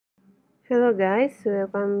Hello guys,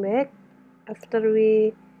 welcome back. After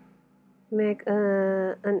we make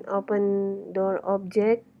an open door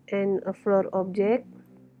object and a floor object,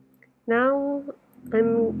 now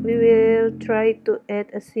we will try to add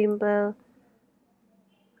a simple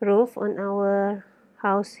roof on our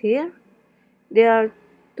house here. There are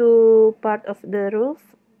two parts of the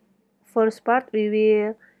roof. First part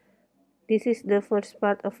this is the first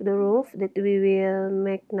part of the roof that we will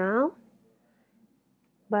make now.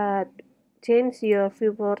 But change your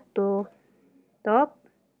viewport to top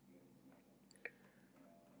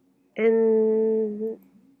and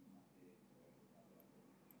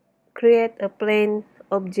create a plain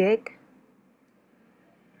object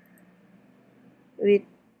with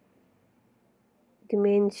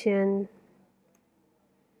dimension.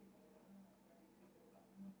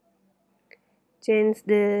 Change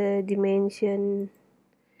the dimension,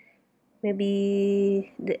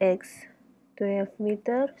 maybe the x 12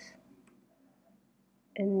 meters,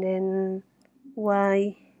 and then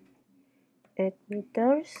y 8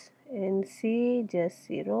 meters, and c just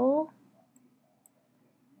 0,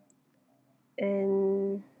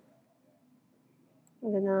 and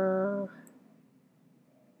I'm gonna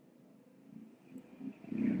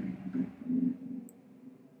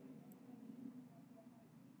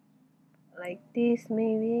like this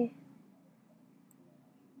maybe.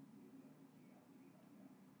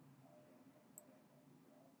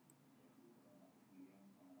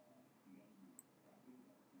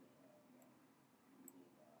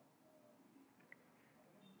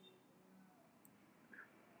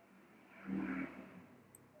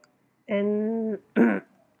 And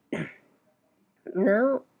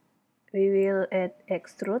now we will add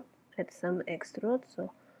some extrude.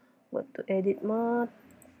 So go to edit mode,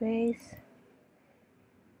 face,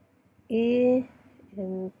 E,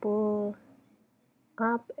 and pull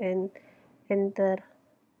up and enter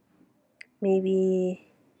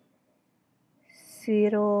maybe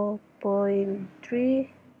 0.3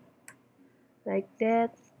 like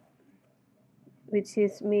that, which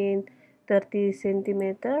is mean 30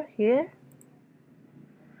 centimeter here,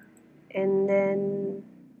 and then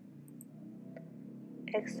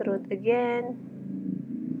extrude again,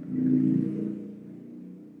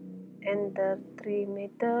 enter 3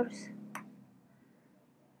 meters.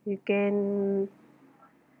 You can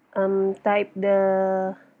type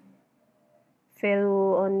the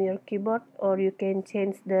value on your keyboard, or you can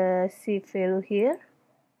change the C value here.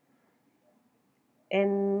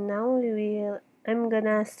 And now I'm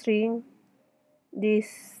gonna string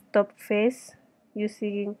this top face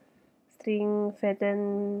using string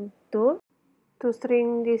pattern tool. To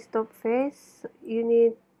string this top face, you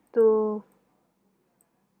need to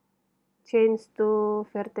change to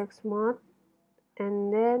vertex mode,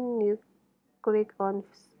 and then you click on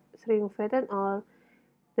string pattern, or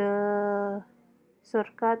the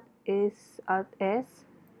shortcut is Alt S,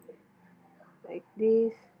 like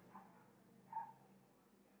this.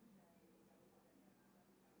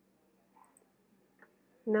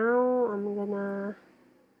 Now I'm gonna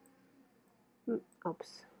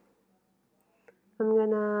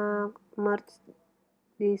merge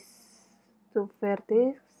these two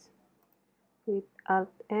vertices with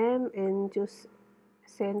Alt M and choose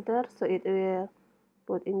center, so it will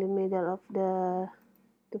put in the middle of the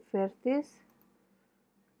two vertices.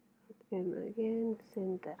 And again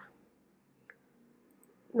center.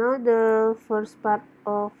 Now the first part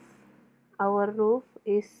of our roof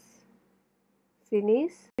is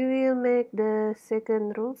finished. We will make the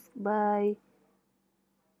second roof by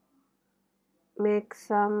make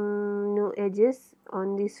some new edges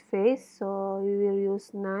on this face, so we will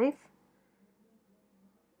use knife.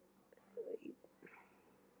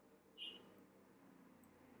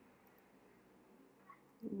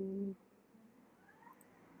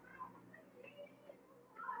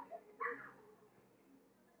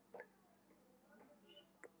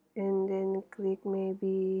 And then click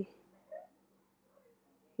maybe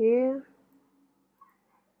here,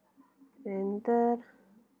 enter,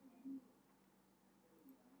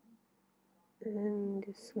 and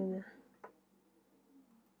just gonna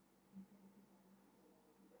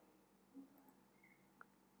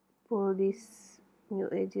pull these new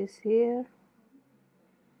edges here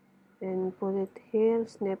and put it here,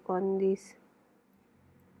 snap on this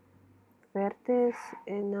vertex,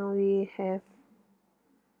 and now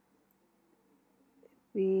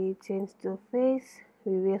we change the face.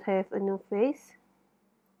 We will have a new face,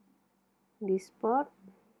 this part.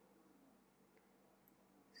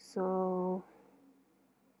 So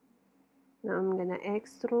now I'm gonna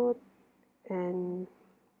extrude and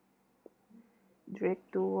drag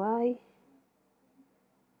to Y,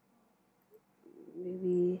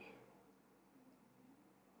 maybe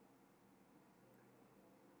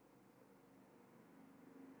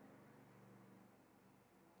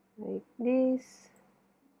like this.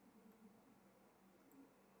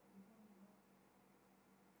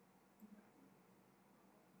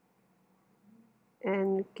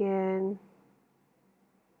 And we can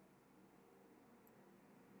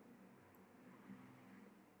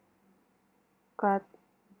cut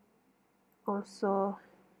also.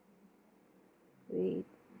 Wait,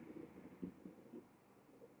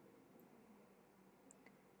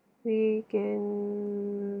 we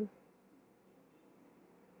can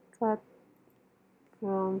cut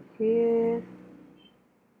from here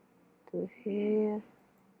to here,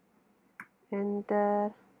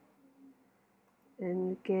 enter, and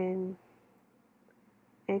we can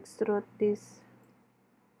extrude this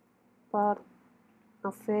part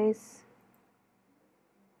of face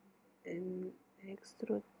and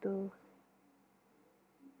extrude to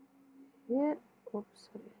here. Oops,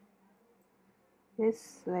 sorry.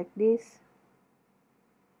 Yes, like this.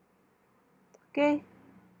 Okay.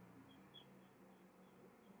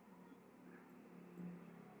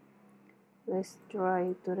 Let's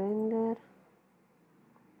try to render.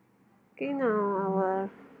 Okay, now our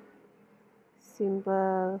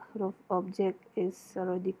simple roof object is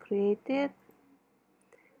already created.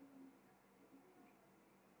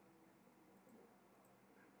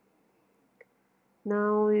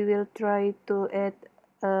 Now we will try to add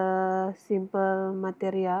a simple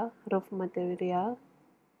material, roof material.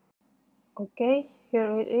 Okay,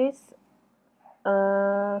 here it is,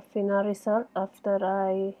 a final result after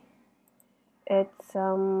I add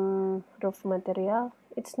some roof material.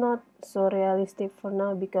 It's not so realistic for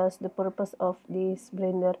now because the purpose of this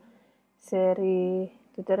Blender serie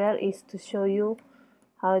tutorial is to show you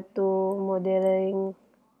how to modeling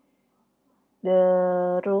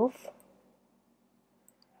the roof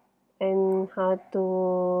and how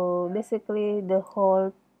to basically the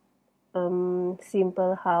whole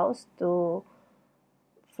simple house to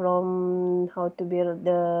from how to build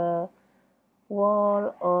the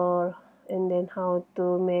wall or and then how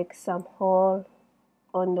to make some hole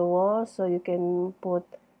on the wall so you can put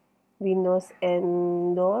windows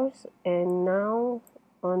and doors. And now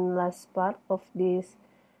on last part of this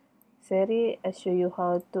series I show you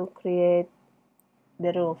how to create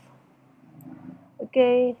the roof.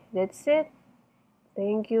 Okay, that's it.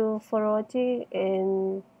 Thank you for watching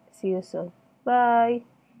and see you soon. Bye.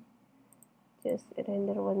 Just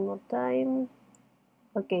render one more time.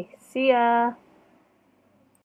 Okay, see ya.